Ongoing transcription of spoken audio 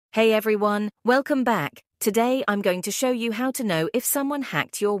Hey everyone, welcome back. Today I'm going to show you how to know if someone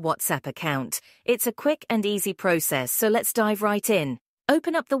hacked your WhatsApp account. It's a quick and easy process, so let's dive right in.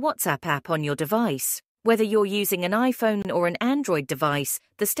 Open up the WhatsApp app on your device. Whether you're using an iPhone or an Android device,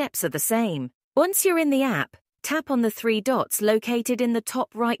 the steps are the same. Once you're in the app, tap on the three dots located in the top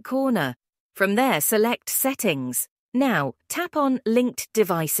right corner. From there, select Settings. Now, tap on Linked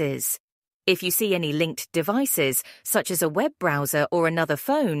Devices. If you see any linked devices, such as a web browser or another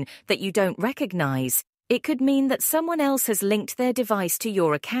phone that you don't recognize, it could mean that someone else has linked their device to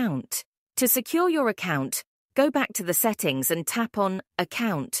your account. To secure your account, go back to the settings and tap on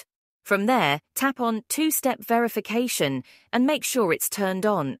Account. From there, tap on Two-Step Verification and make sure it's turned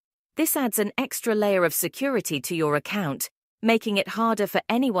on. This adds an extra layer of security to your account, making it harder for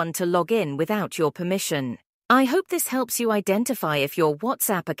anyone to log in without your permission. I hope this helps you identify if your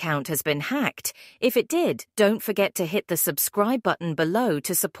WhatsApp account has been hacked. If it did, don't forget to hit the subscribe button below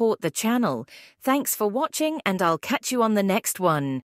to support the channel. Thanks for watching, and I'll catch you on the next one.